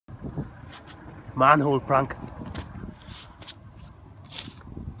Manhole prank.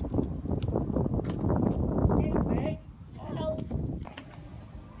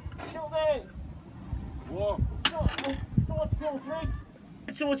 What?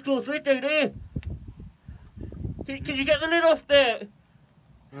 So much close lid down here. Can you get the lid off there?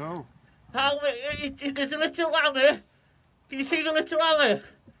 No. There's a little hammer. Can you see the little hammer?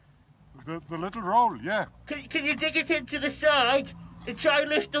 The little roll, yeah. Can you dig it into the side and try and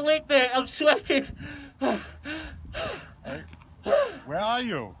lift the lid, mate? I'm sweating. Hey, where are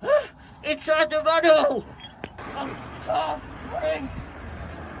you? Inside the manhole. I can't breathe.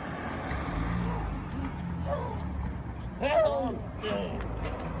 Help!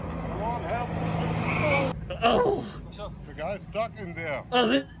 Come on, help. Oh, The guy's stuck in there.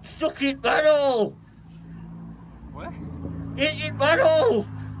 I'm stuck in manhole. What? In manhole.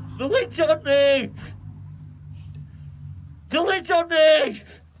 The lid's on me. The lid's on me.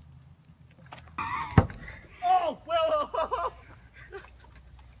 Oh, well.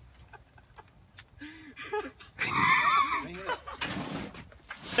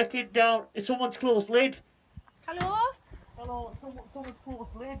 Checking down. It's someone's closed lid. Hello? Hello, someone's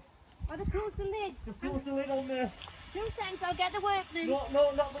closed lid. Oh, they closed the lid. They've closed the lid on there. 2 seconds, I'll get the workman.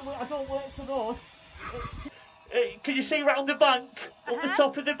 No, not the I don't work for those. Can you see round the bank? Up the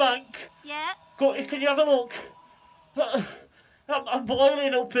top of the bank? Yeah. Can you have a look? I'm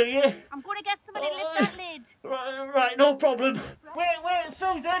boiling up here. I'm going to get somebody to lift that lid. Right, no problem. Wait,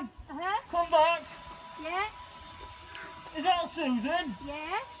 Susan! Come back! Yeah? Is that Susan?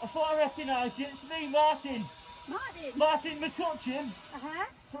 Yeah? I thought I recognised you. It's me, Martin. Martin? Martin McCutcheon.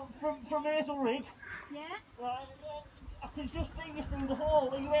 From Hazelrig. Yeah? Right, I can just see you through the hall.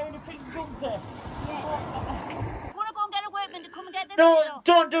 Are you wearing a pink jumper? Yeah. I'm going to go and get a workman to come and get this No, lid off.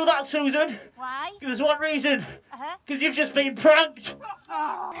 don't do that, Susan. Why? There's one reason. Because you've just been pranked.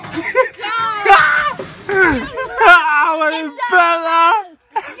 Oh. Oh,